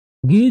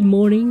Good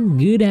morning,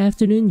 good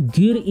afternoon,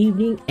 good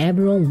evening,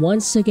 everyone.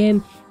 Once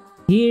again,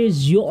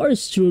 here's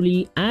yours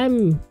truly.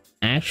 I'm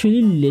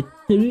actually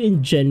literally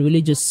and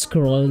genuinely just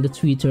scrolling the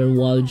Twitter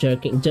while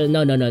jerking.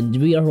 No.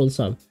 We are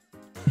wholesome.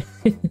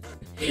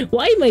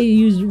 Why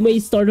my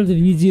start of the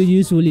video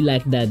usually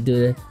like that,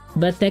 dude?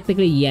 But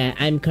technically, yeah,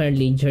 I'm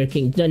currently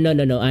jerking.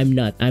 No. I'm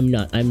not.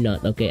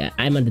 Okay,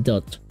 I'm an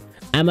adult.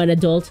 I'm an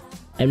adult.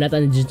 I'm not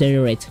a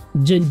degenerate.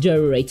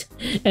 Degenerate.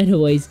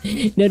 Anyways,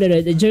 no.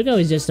 The jerk out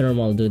is just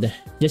normal, dude.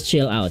 Just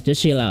chill out.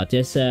 Just chill out.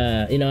 Just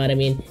you know what I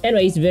mean.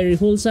 Anyways, very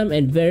wholesome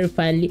and very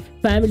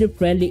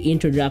family-friendly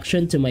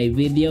introduction to my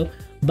video.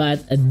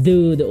 But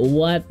dude,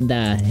 what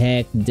the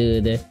heck,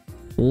 dude?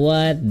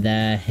 What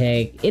the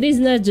heck? It is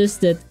not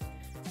just that.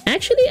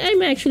 Actually,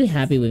 I'm actually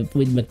happy with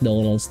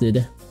McDonald's,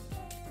 dude.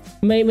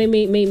 My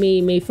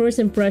first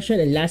impression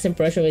and last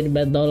impression with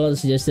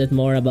McDonald's is just that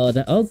more about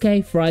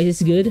okay, fries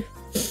is good.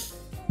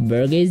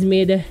 Burger is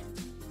mid,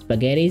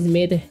 spaghetti is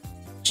mid,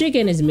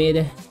 chicken is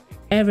mid,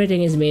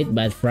 everything is mid,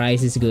 but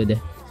fries is good.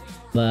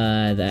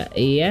 But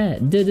yeah,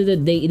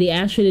 they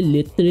actually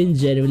literally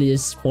generally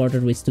just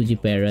partnered with Studio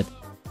Parrot,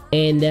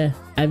 and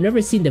I've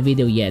never seen the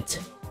video yet,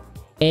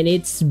 and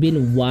it's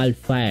been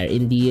wildfire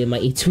in the my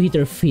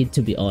Twitter feed,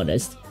 to be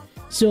honest.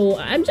 So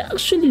I'm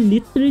actually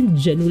literally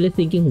genuinely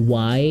thinking,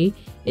 why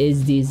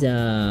is this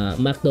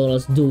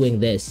McDonald's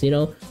doing this, you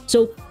know?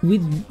 So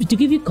to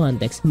give you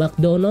context,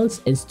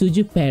 McDonald's and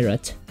Studio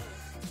Parrot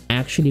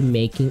actually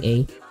making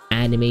a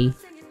anime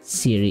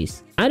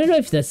series. I don't know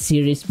if that's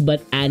series,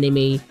 but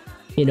anime,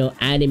 you know,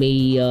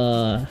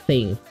 anime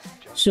thing.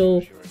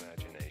 So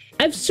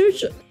I've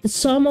searched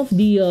some of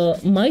the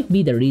might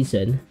be the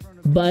reason,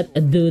 but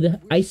dude,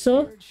 I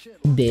saw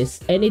this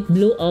and it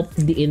blew up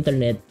the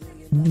internet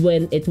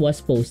when it was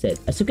posted.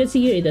 As you can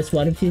see here, it has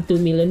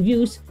 152 million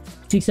views,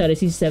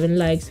 667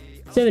 likes,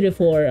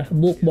 74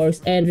 bookmarks,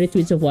 and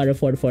retweets of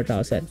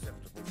 144,000.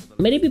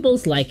 Many people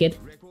like it.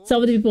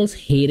 Some of the people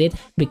hate it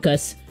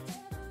because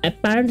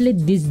apparently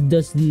this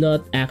does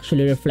not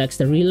actually reflect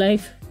the real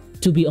life.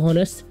 To be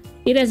honest,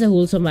 it has a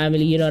wholesome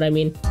family. You know what I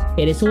mean?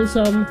 It is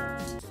wholesome.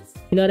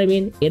 You know what I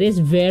mean? It is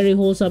very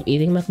wholesome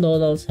eating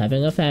McDonald's,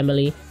 having a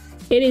family.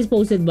 It is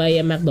posted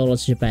by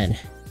McDonald's Japan.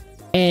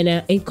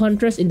 And in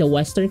contrast, in the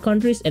Western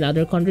countries and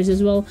other countries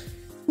as well,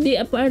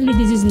 apparently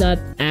this is not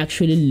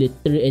actually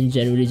literally and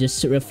generally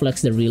just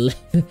reflects the real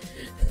life.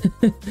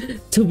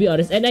 To be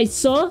honest, and I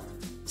saw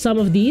some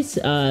of these.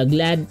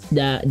 Glad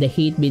that the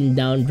hate been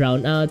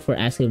drowned out for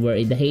asking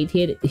where the hate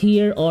hit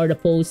here, or the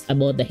post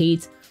about the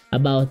hate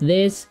about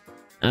this.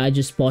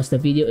 Just pause the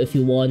video if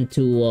you want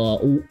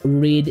to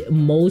read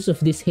most of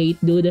this hate,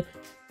 dude.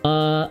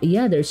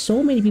 Yeah, there's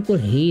so many people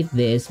hate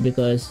this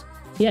because.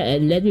 Yeah,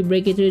 and let me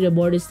break it to the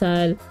border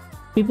style.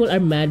 People are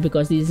mad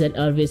because this is an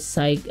obvious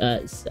I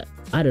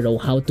don't know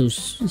how to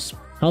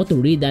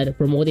read that,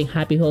 promoting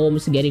happy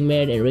homes, getting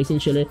married, and raising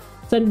children.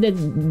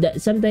 Something that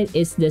sometimes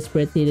is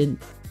desperate needed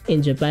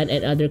in Japan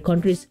and other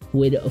countries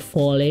with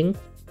falling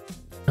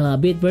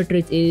birth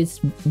rate is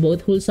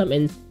both wholesome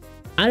and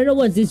I don't know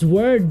what's this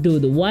word,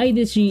 dude. Why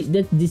did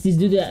this is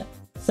do the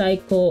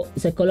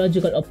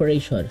psychological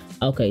operation?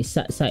 Okay,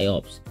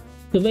 psyops.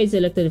 Convey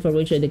selected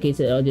information indicates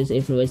that audience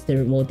influence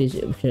their motives.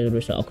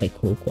 Okay,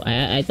 cool.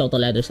 I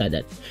totally understand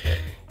that.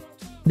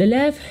 The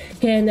left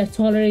can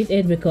tolerate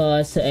it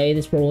because it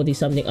is promoting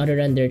something other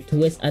than their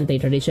twist,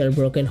 anti-traditional,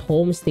 broken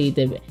home state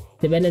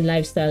dependent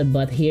lifestyle.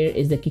 But here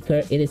is the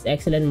kicker: it is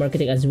excellent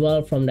marketing as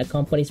well. From the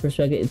company's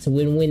perspective, it's a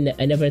win-win.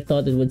 I never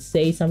thought it would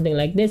say something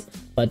like this,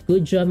 but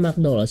good job,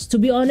 McDonald's. To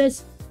be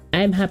honest,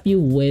 I'm happy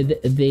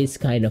with this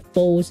kind of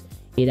post.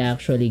 It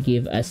actually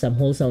gives us some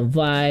wholesome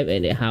vibe,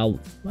 and how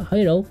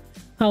you know.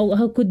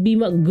 How could be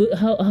good?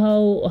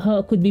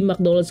 How could be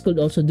McDonald's could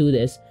also do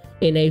this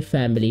in a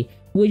family,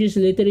 which is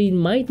literally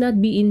might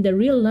not be in the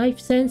real life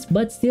sense,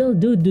 but still,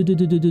 dude,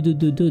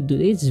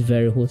 it's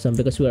very wholesome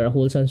because we're a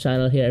wholesome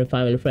channel here and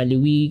family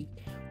friendly.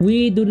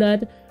 We do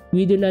not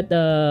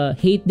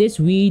hate this.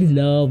 We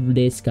love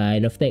this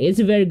kind of thing. It's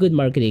a very good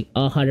marketing,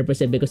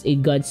 100%, because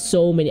it got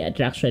so many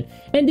attraction,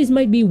 and this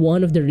might be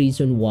one of the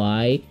reason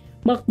why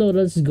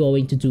McDonald's is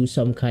going to do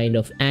some kind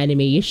of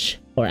anime-ish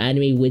or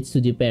anime with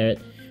Studio Parrot.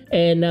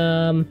 And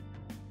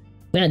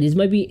yeah, this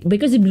might be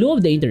because it blew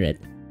up the internet.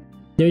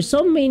 There's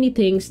so many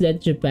things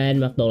that Japan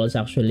McDonald's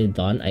actually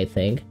done, I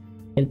think,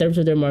 in terms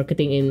of their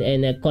marketing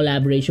and a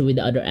collaboration with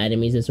the other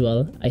animes as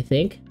well. I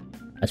think,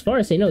 as far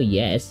as I know,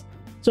 yes.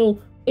 So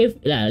if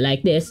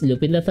like this,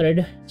 Lupin the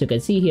Third, as you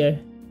can see here,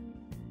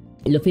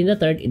 Lupin the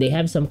Third, they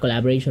have some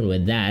collaboration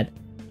with that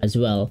as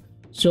well.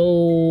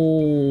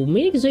 So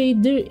meaning to say,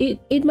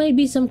 it might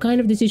be some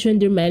kind of decision in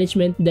their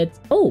management that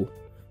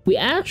we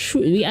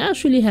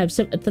actually have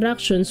some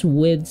attractions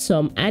with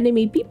some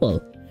anime people,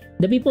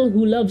 the people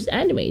who loves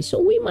anime. So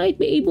we might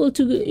be able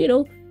to, you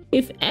know,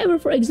 if ever,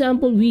 for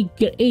example, we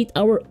create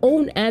our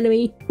own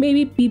anime,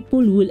 maybe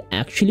people will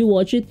actually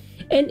watch it,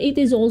 and it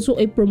is also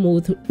a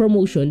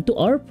promotion to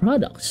our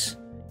products.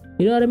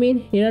 You know what I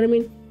mean? You know what I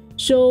mean?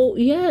 So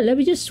yeah,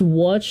 let's just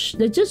watch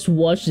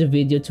the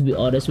video, to be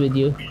honest with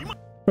you.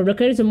 from the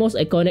creators of most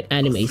iconic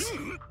animes.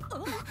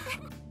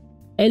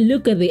 And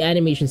look at the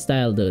animation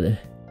style, dude.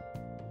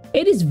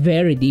 It is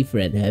very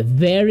different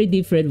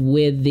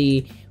with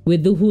the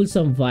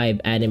wholesome vibe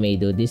anime,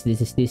 dude. This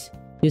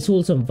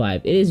wholesome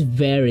vibe. It is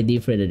very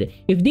different.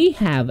 If they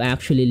have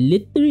actually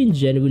literally and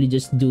genuinely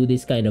just do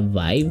this kind of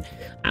vibe,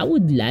 I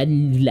would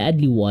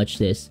gladly watch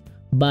this.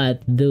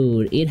 But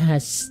dude, it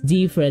has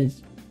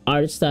different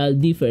art style,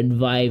 different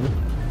vibe.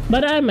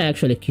 But I'm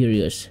actually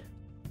curious.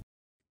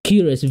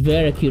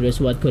 Very curious,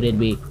 what could it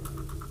be?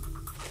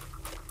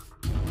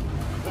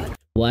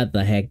 What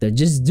the heck, dude?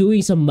 Just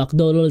doing some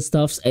McDonald's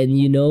stuffs, and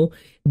you know,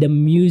 the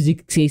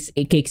music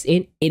kicks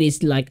in. It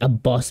is like a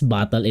boss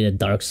battle in a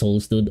Dark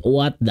Souls, dude.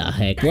 What the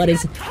heck? What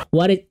is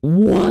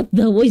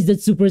that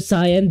Super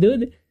Saiyan,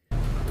 dude?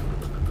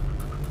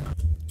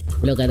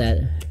 Look at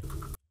that.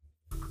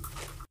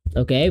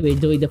 Okay, we're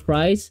doing the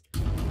prize.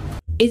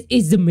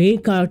 Is the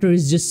main character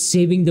is just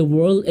saving the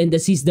world, and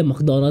this is the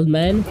McDonald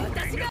man?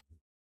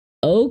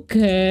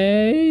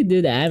 Okay,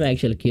 dude, I'm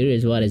actually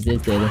curious. What is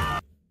this, dude?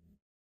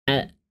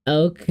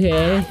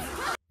 Okay.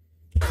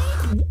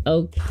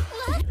 Oh,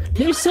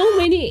 there's so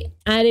many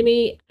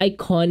anime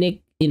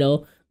iconic,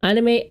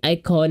 anime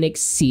iconic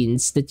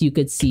scenes that you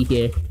could see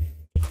here.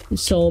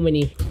 So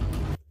many.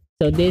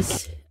 So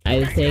this,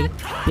 I think,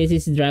 this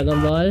is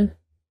Dragon Ball.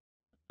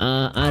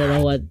 I don't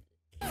know what.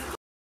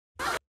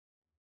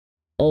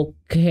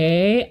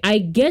 Okay, I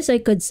guess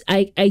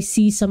I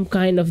see some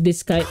kind of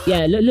this kind.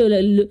 Yeah, look,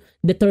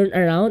 the turn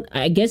around.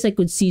 I guess I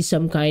could see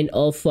some kind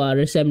of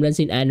resemblance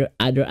in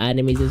other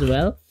animes as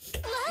well.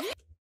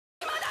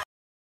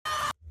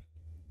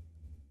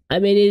 I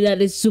mean,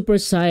 that is Super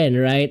Saiyan,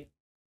 right?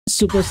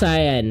 Super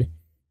Saiyan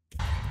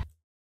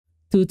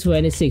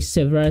 226,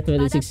 February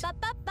 26.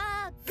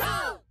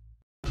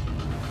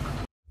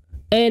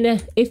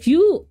 And if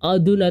you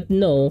do not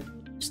know,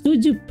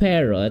 Studio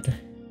Parrot.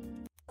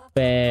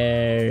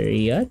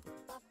 Period. Is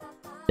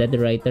that the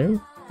right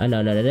term? Oh,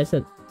 no, that's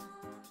not.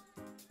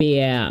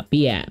 Pia. No.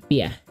 Pia.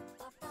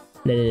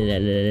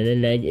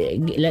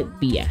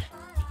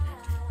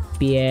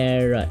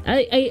 Pierrot.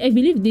 I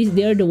believe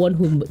they are the one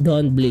who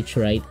done Bleach,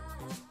 right?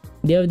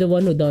 They are the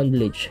one who done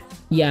Bleach.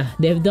 Yeah,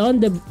 they've done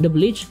the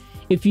Bleach.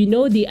 If you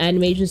know the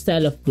animation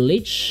style of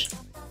Bleach,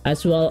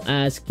 as well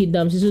as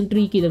Kingdom Season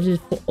 3, Kingdom Season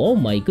 4. Oh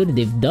my goodness,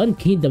 they've done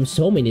Kingdom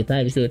so many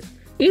times, dude.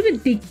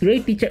 Even the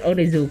great teacher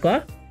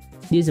Onizuka.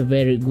 This is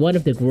one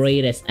of the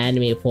greatest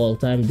anime of all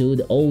time,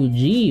 dude.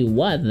 OG,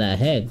 what the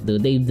heck,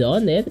 dude? They've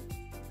done it.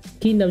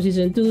 Kingdom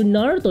Season 2,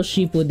 Naruto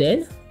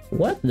Shippuden.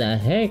 What the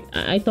heck?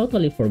 I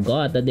totally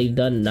forgot that they've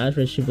done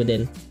Naruto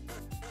Shippuden.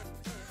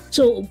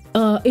 So,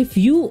 if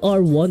you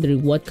are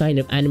wondering what kind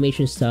of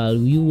animation style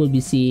you will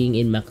be seeing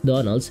in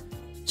McDonald's,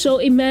 so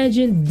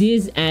imagine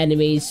these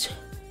animes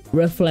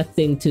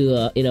reflecting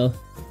to,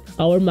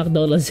 our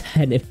McDonald's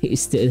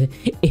animes, dude.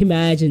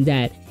 Imagine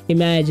that.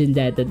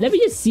 Let me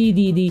just see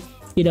the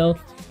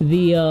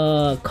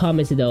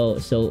comments though.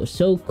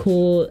 So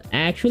cool.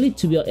 Actually,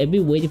 to be honest, I've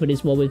been waiting for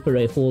this moment for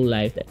a whole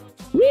lifetime.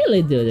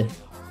 Really, dude?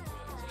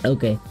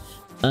 Okay.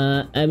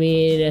 I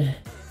mean,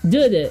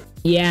 dude,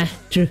 yeah,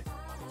 true.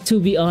 To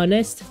be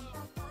honest,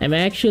 I'm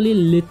actually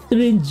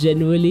literally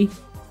genuinely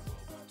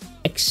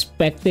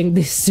expecting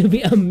this to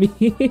be a meme.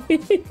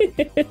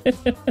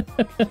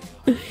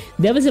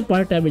 Devil's a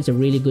Part-Timer is a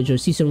really good show.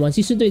 Season 1.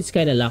 Season 2 is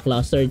kind of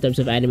lackluster in terms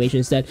of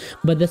animation style,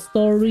 but the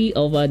story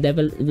of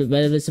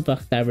Devil's a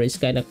Part-Timer is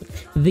kind of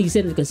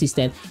decent and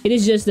consistent. It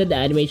is just that the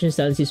animation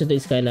style in Season 2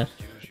 is kind of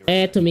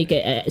to make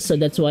it, so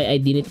that's why I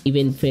didn't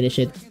even finish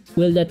it.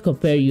 Will that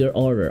compare your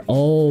order?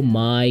 Oh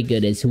my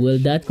goodness, will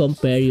that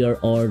compare your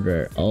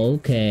order?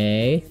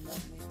 Okay.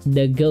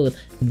 The goat.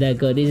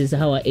 This is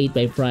how I ate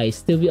my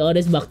fries. To be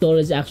honest,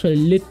 McDonald's actually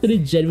literally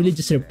genuinely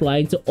just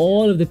replying to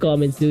all of the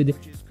comments, dude.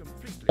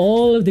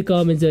 All of the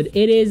comments, dude.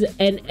 It is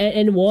and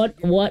what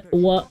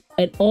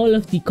and all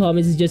of the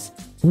comments is just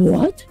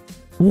what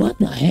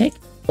the heck?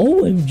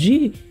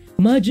 OMG.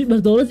 Magic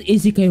McDonald's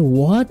Isekai,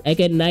 what? I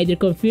can neither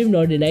confirm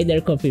nor deny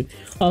nor confirm.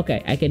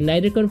 Okay, I can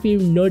neither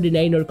confirm nor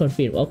deny nor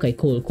confirm. Okay,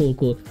 cool.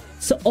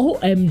 So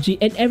OMG,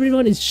 and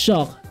everyone is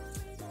shocked.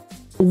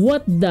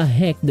 What the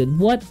heck, dude?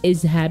 What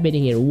is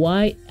happening here?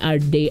 Why are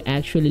they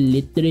actually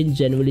literally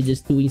genuinely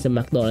just doing some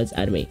McDonald's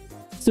anime?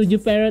 Studio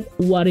Parrot,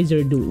 what is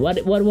your do? What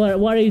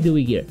are you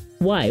doing here?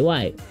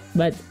 Why?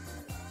 But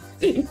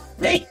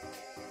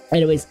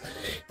anyways,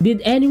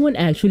 did anyone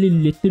actually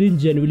literally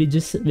genuinely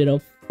just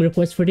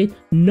request for it?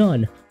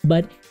 None.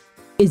 But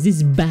is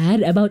this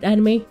bad about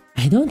anime?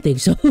 I don't think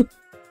so.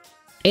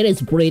 It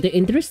is pretty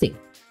interesting.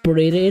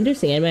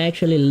 I'm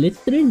actually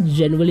literally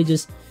genuinely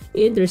just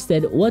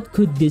interested. What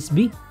could this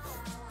be?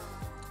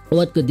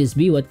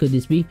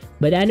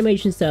 But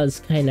animation style is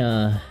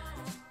kinda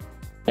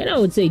I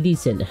would say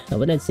decent. I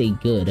wouldn't say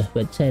good,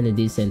 but kinda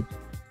decent.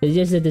 It's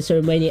just that there's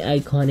so many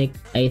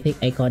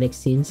iconic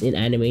scenes in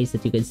animes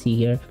that you can see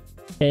here,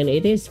 and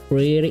it is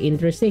pretty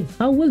interesting.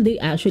 How will they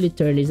actually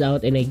turn this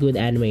out in a good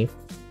anime?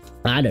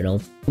 I don't know.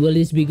 Will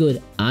this be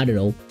good? I don't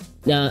know.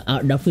 The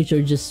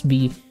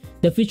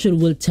future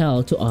will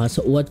tell to us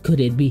what could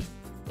it be.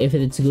 if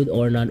it's good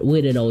or not,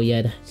 we don't know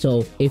yet.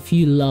 So if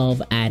you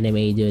love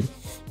anime, dude,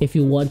 if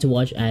you want to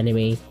watch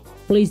anime,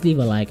 please leave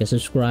a like and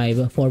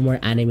subscribe for more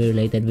anime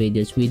related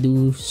videos. We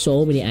do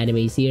so many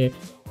animes here.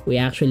 We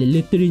actually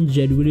literally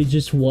genuinely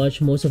just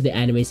watch most of the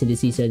animes in the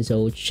season,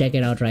 so check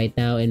it out right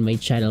now in my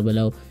channel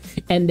below.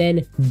 And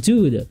then,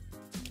 dude,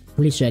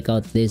 please check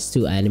out these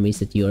two animes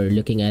that you're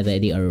looking at.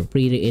 They are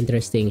pretty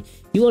interesting.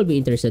 You will be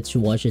interested to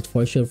watch it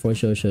for sure,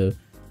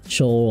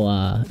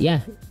 so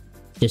yeah,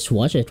 just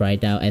watch it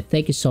right now. And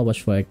thank you so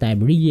much for your time.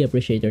 Really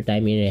appreciate your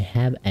time, and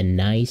have a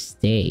nice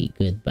day.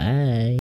 Goodbye.